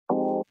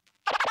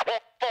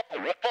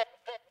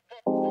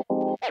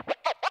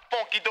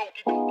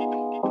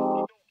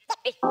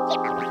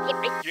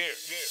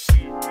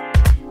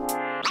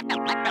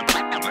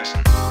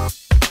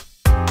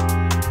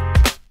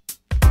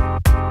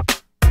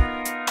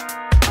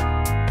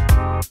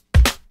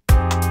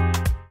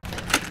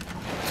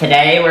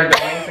Today we're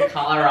going to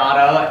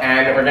Colorado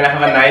and we're gonna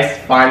have a nice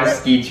fun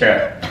ski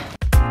trip.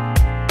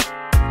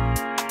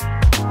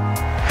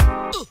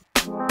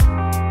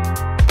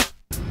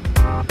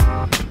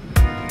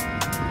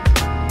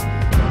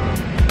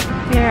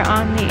 We are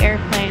on the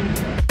airplane.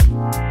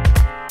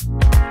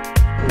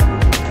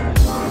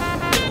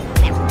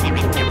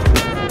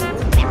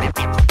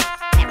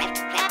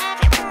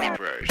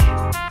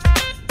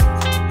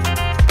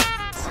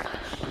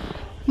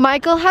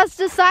 Michael has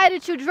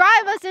decided to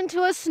drive us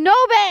into a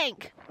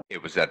snowbank.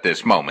 It was at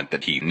this moment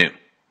that he knew.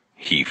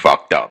 He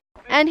fucked up.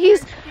 And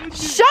he's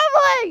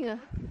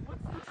shoveling!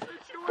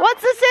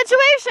 What's the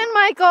situation,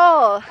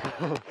 Michael?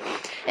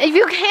 If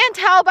you can't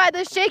tell by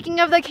the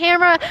shaking of the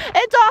camera,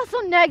 it's also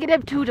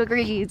 -2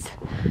 degrees.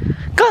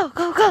 Go,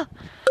 go, go!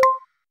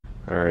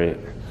 Alright,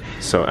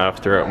 so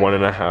after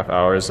 1.5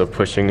 hours of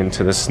pushing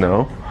into the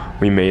snow,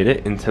 we made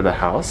it into the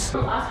house.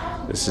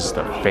 This is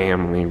the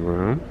family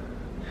room.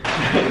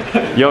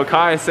 Yo,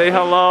 Kai, say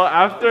hello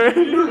after.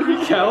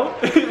 Recount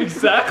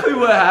exactly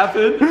what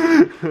happened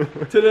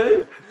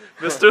today.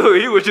 Mr.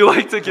 Lee, would you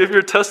like to give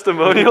your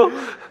testimonial?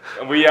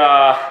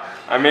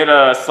 I made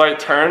a slight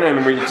turn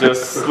and we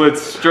just slid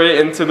straight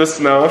into the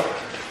snow.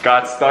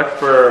 Got stuck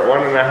for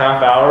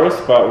 1.5 hours,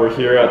 but we're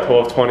here at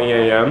 12:20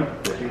 a.m.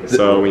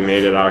 So we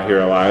made it out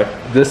here alive.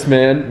 This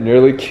man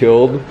nearly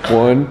killed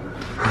 1,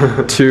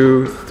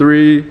 2,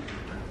 3,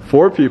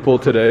 4 people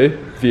today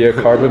via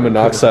carbon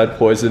monoxide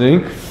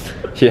poisoning.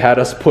 He had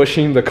us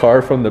pushing the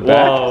car from the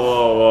back.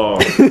 Whoa.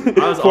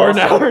 For an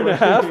hour and a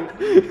half.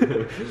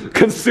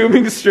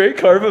 Consuming straight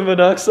carbon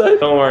monoxide.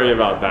 Don't worry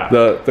about that.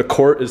 The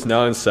court is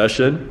now in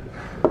session.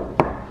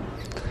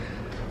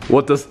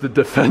 What does the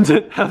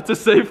defendant have to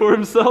say for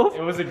himself?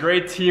 It was a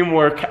great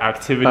teamwork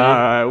activity.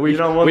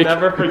 We'll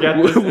never forget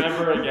this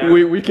ever again.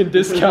 We can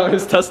discount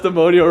his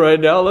testimonial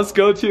right now. Let's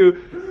go to,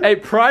 hey,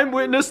 prime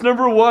witness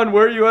number 1,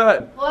 where are you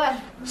at? What?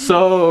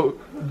 So,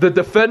 the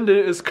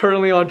defendant is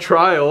currently on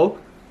trial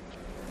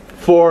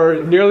for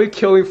nearly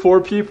killing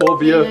 4 people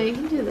via... You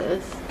can do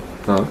this.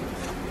 Huh?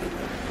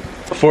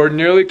 For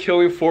nearly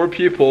killing 4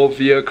 people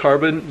via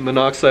carbon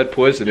monoxide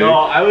poisoning. No,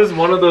 I was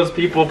one of those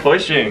people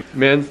pushing.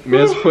 Man's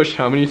pushed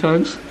how many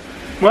times?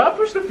 Well, I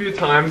pushed a few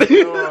times.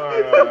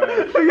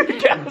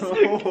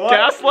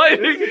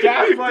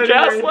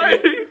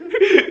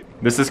 Gaslighting!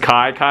 This is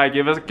Kai. Kai,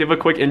 give a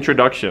quick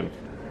introduction.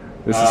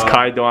 This is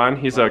Kai Duan.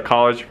 He's a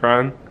college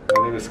friend.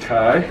 My name is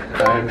Kai.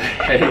 I'm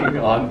hanging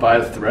on by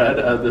a thread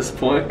at this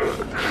point.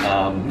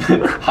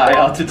 High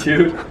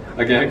altitude.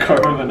 Again,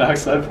 carbon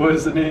monoxide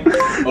poisoning.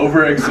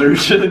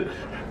 Overexertion.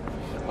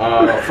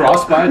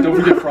 Frostbite. Don't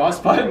forget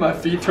frostbite. My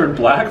feet turned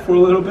black for a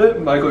little bit.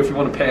 Michael, if you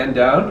want to pan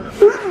down.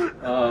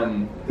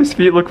 His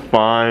feet look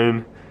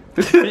fine.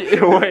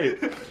 Wait.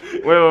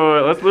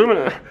 Let's zoom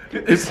in.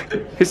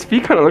 His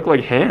feet kind of look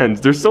like hands.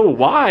 They're so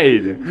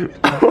wide.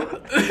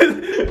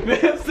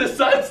 Man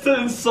decides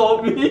to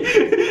insult me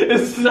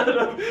instead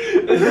of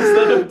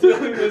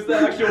dealing with the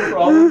actual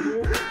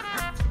problem.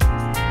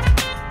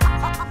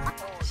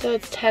 So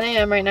it's 10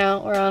 a.m. right now.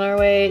 We're on our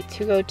way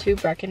to go to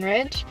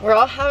Breckenridge. We're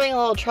all having a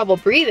little trouble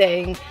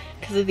breathing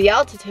because of the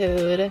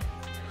altitude.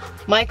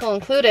 Michael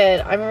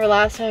included. I remember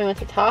last time I went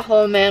to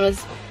Tahoe, a man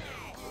was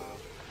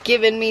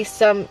giving me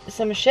some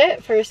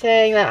shit for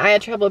saying that I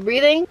had trouble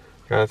breathing.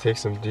 Gotta take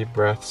some deep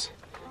breaths.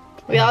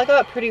 We all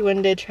got pretty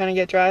winded trying to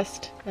get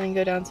dressed and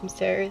go down some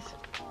stairs.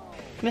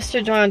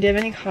 Mr. John, do you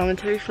have any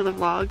commentary for the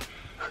vlog?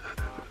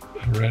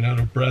 I ran out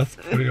of breath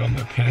putting on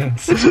my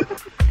pants.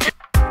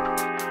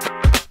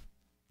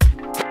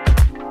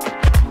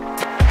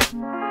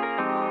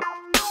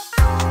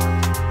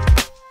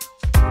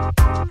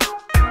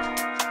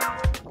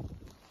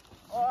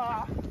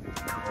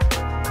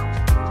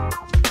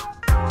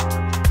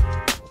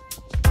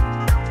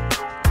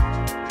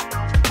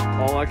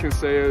 All I can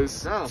say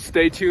is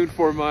stay tuned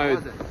for my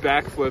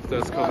backflip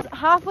that's coming.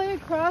 Halfway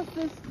across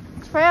this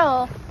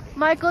trail,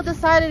 Michael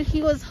decided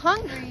he was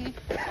hungry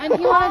and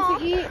he wanted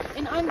to eat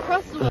an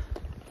Uncrustable.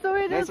 So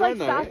we just like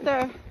sat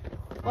there.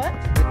 What?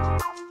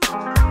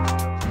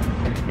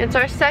 It's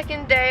our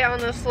second day on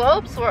the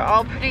slopes. We're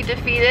all pretty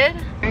defeated.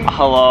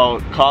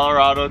 Hello,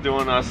 Colorado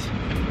doing us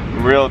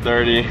real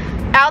dirty.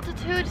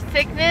 Altitude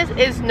sickness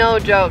is no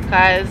joke,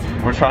 guys.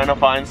 We're trying to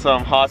find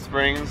some hot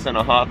springs and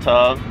a hot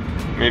tub.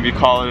 Maybe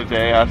call it a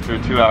day after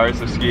 2 hours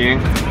of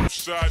skiing.